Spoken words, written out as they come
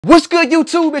What's good,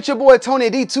 YouTube? It's your boy Tony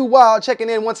D2 Wild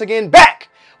checking in once again, back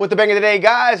with the banger today,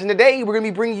 guys. And today we're gonna be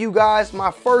bringing you guys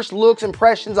my first looks,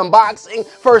 impressions, unboxing,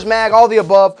 first mag, all the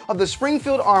above of the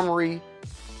Springfield Armory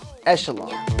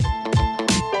Echelon.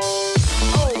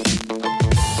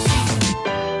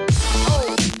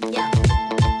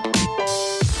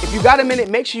 If you got a minute,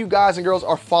 make sure you guys and girls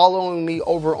are following me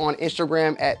over on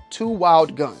Instagram at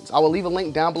 2wildguns. I will leave a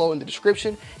link down below in the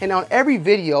description. And on every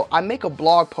video, I make a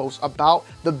blog post about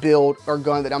the build or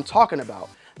gun that I'm talking about.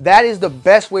 That is the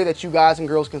best way that you guys and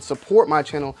girls can support my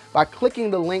channel, by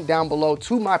clicking the link down below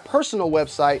to my personal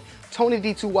website,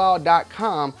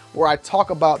 TonyD2Wild.com, where I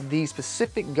talk about these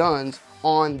specific guns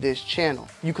on this channel.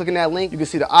 You clicking that link, you can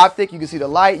see the optic, you can see the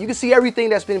light, you can see everything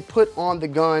that's been put on the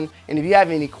gun. And if you have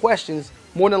any questions,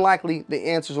 more than likely the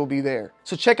answers will be there.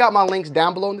 So check out my links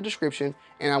down below in the description,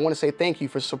 and I want to say thank you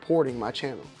for supporting my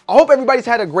channel. I hope everybody's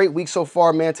had a great week so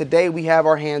far, man. Today we have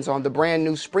our hands on the brand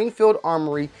new Springfield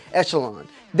Armory Echelon.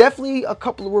 Definitely a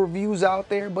couple of reviews out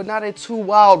there, but not a too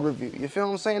wild review. You feel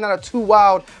what I'm saying? Not a too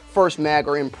wild first mag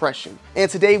or impression. And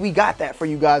today we got that for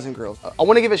you guys and girls. I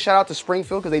want to give a shout out to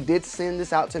Springfield because they did send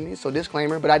this out to me, so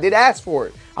disclaimer, but I did ask for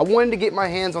it. I wanted to get my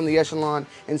hands on the Echelon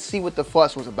and see what the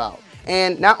fuss was about.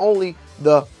 And not only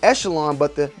the Echelon,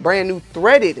 but the brand new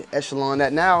threaded Echelon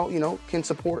that now, you know, can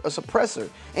support a suppressor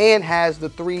and has the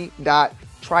 3-dot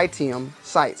tritium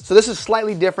sights. So this is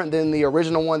slightly different than the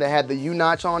original one that had the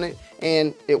U-notch on it,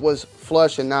 and it was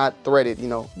flush and not threaded, you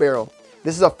know, barrel.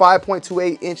 This is a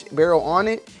 5.28-inch barrel on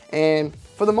it, and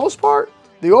for the most part,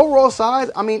 the overall size,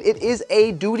 I mean, it is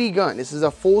a duty gun. This is a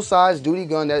full-size duty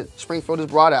gun that Springfield has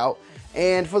brought out,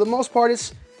 and for the most part,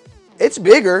 it's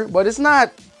bigger, but it's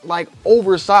not like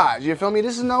oversized, you feel me?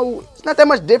 It's not that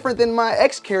much different than my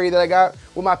X carry that I got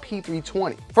with my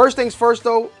P320. First things first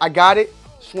though, I got it,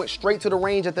 went straight to the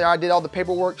range after I did all the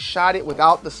paperwork, shot it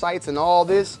without the sights and all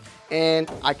this, and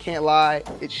I can't lie,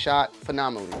 it shot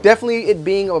phenomenally. Definitely it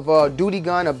being of a duty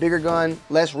gun, a bigger gun,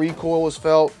 less recoil was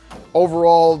felt.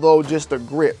 Overall though, just the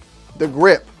grip.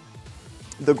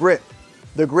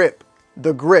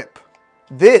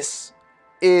 This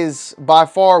is by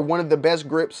far one of the best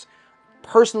grips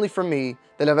personally for me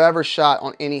that I've ever shot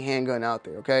on any handgun out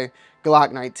there, okay?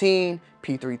 Glock 19,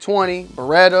 P320,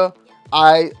 Beretta.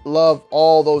 I love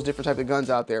all those different types of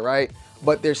guns out there, right?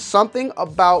 But there's something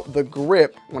about the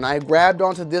grip when I grabbed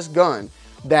onto this gun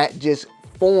that just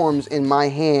forms in my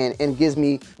hand and gives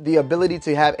me the ability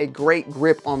to have a great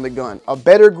grip on the gun. A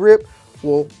better grip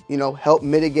will, you know, help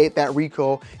mitigate that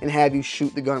recoil and have you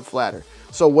shoot the gun flatter.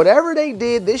 So whatever they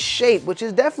did, this shape, which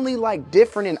is definitely like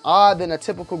different and odd than a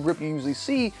typical grip you usually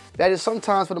see, that is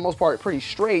sometimes for the most part pretty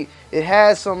straight. It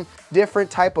has some different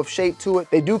type of shape to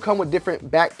it. They do come with different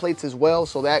back plates as well,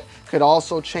 so that could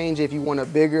also change if you want a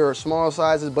bigger or smaller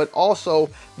sizes. But also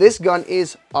this gun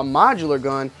is a modular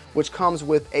gun, which comes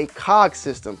with a COG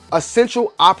system, a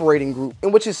central operating group,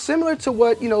 and which is similar to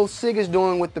what, you know, SIG is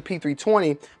doing with the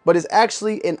P320, but is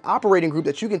actually an operating group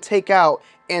that you can take out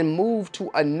and move to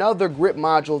another grip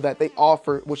module that they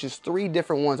offer, which is 3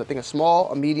 different ones. I think a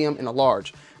small, a medium, and a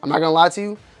large. I'm not gonna lie to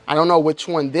you, I don't know which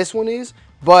one this one is,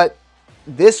 but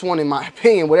this one, in my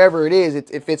opinion, whatever it is,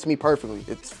 it fits me perfectly.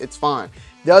 It's fine.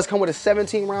 It does come with a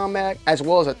 17 round mag as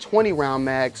well as a 20 round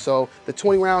mag. So the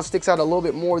 20 round sticks out a little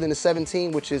bit more than the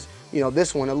 17, which is, you know,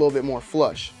 this one a little bit more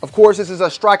flush. Of course, this is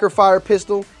a striker fire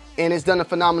pistol, and it's done a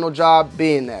phenomenal job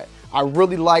being that. I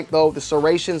really like though the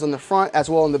serrations on the front as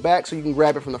well on the back, so you can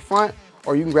grab it from the front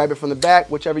or you can grab it from the back,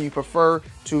 whichever you prefer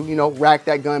to, you know, rack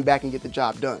that gun back and get the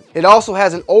job done. It also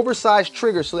has an oversized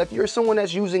trigger, so if you're someone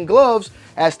that's using gloves,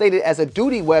 as stated, as a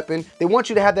duty weapon, they want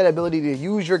you to have that ability to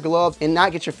use your gloves and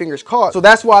not get your fingers caught. So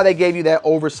that's why they gave you that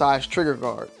oversized trigger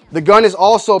guard. The gun is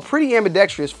also pretty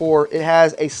ambidextrous, for it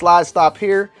has a slide stop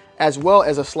here as well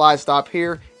as a slide stop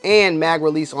here, and mag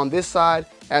release on this side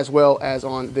as well as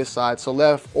on this side. So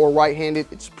left or right-handed,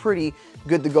 it's pretty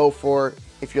good to go for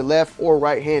if you're left or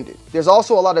right-handed. There's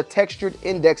also a lot of textured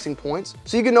indexing points,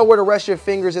 so you can know where to rest your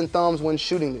fingers and thumbs when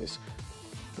shooting this.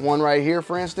 One right here,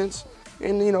 for instance,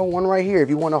 and you know, one right here. If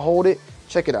you want to hold it,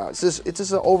 check it out. It's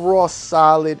just an overall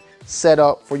solid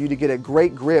setup for you to get a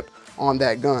great grip on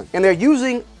that gun. And they're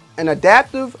using an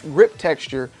adaptive grip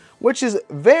texture, which is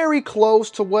very close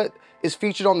to what is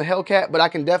featured on the Hellcat, but I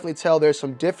can definitely tell there's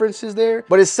some differences there.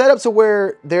 But it's set up to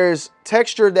where there's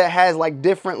texture that has like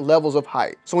different levels of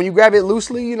height. So when you grab it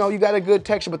loosely, you know, you got a good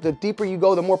texture, but the deeper you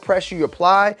go, the more pressure you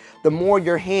apply, the more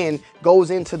your hand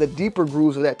goes into the deeper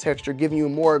grooves of that texture, giving you a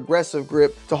more aggressive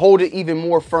grip to hold it even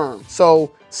more firm.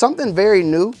 So something very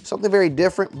new, something very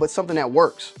different, but something that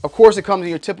works. Of course, it comes in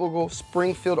your typical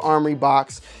Springfield Armory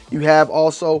box. You have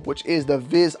also, which is the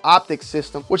Viz optic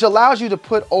system, which allows you to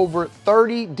put over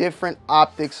 30 different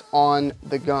optics on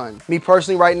the gun. Me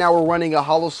personally, right now, we're running a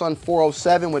Holosun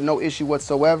 407 with no issue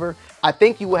whatsoever. I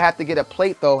think you will have to get a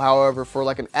plate though, however, for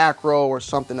like an acro or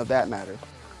something of that matter.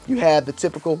 You have the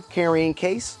typical carrying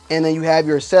case, and then you have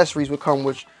your accessories, which come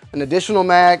with an additional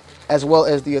mag, as well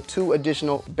as the 2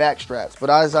 additional back straps. But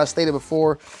as I stated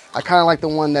before, I kind of like the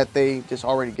one that they just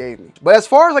already gave me. But as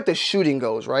far as like the shooting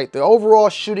goes, right, the overall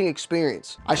shooting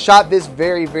experience, I shot this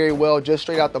very, very well, just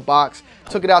straight out the box.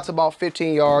 Took it out to about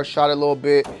 15 yards, shot it a little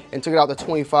bit, and took it out to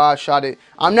 25, shot it.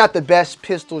 I'm not the best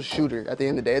pistol shooter at the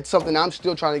end of the day. It's something I'm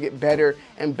still trying to get better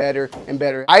and better and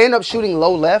better. I end up shooting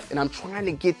low left, and I'm trying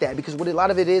to get that, because what a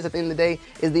lot of it is at the end of the day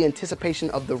is the anticipation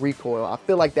of the recoil. I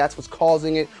feel like that's what's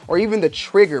causing it, or even the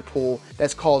trigger pull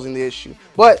that's causing the issue.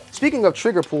 But speaking of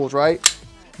trigger pulls, right,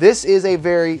 this is a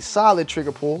very solid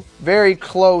trigger pull, very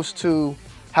close to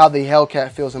how the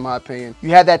Hellcat feels in my opinion.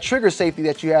 You have that trigger safety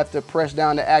that you have to press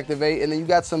down to activate, and then you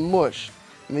got some mush.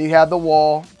 And then you have the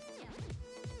wall,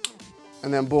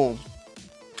 and then boom.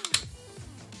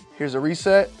 Here's a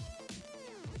reset.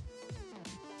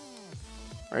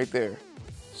 Right there.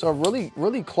 So a really,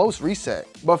 really close reset.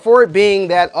 But for it being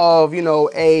that of, you know,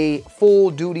 a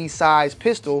full duty size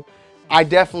pistol, I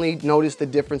definitely noticed the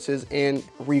differences in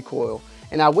recoil.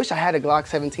 And I wish I had a Glock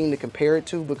 17 to compare it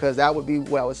to, because that would be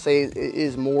what I would say it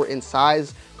is more in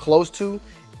size close to.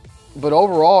 But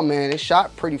overall, man, it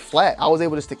shot pretty flat. I was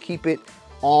able just to keep it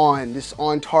on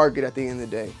target at the end of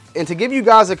the day. And to give you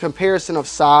guys a comparison of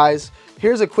size,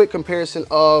 here's a quick comparison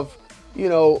of, you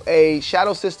know, a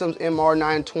Shadow Systems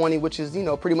MR920, which is, you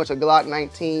know, pretty much a Glock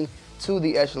 19 to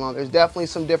the Echelon. There's definitely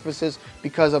some differences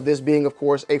because of this being, of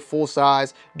course, a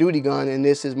full-size duty gun, and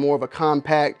this is more of a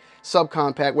compact,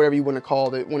 subcompact, whatever you want to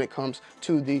call it, when it comes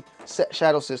to the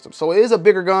Shadow System. So it is a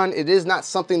bigger gun. It is not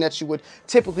something that you would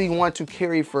typically want to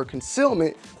carry for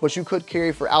concealment, but you could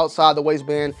carry for outside the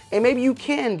waistband, and maybe you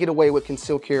can get away with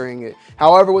concealed carrying it.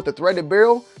 However, with the threaded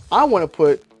barrel, I want to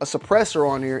put a suppressor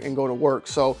on here and go to work.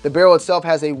 So the barrel itself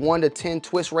has a 1 to 10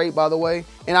 twist rate, by the way.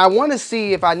 And I want to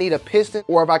see if I need a piston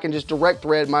or if I can just direct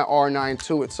thread my R9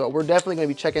 to it. So we're definitely going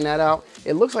to be checking that out.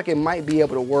 It looks like it might be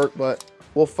able to work, but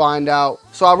we'll find out.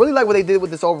 So I really like what they did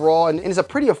with this overall, and it's a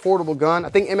pretty affordable gun. I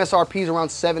think MSRP is around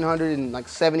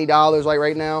 $770 like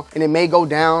right now, and it may go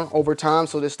down over time,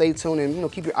 so just stay tuned and, you know,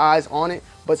 keep your eyes on it.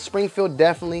 But Springfield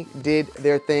definitely did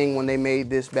their thing when they made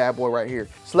this bad boy right here.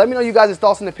 So let me know you guys'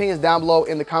 thoughts and opinions down below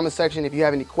in the comment section if you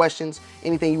have any questions,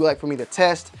 anything you would like for me to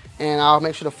test, and I'll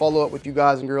make sure to follow up with you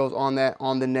guys and girls on that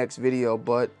on the next video.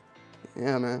 But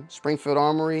yeah, man, Springfield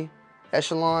Armory,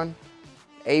 Echelon,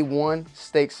 A1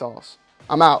 steak sauce.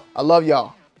 I'm out. I love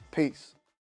y'all. Peace.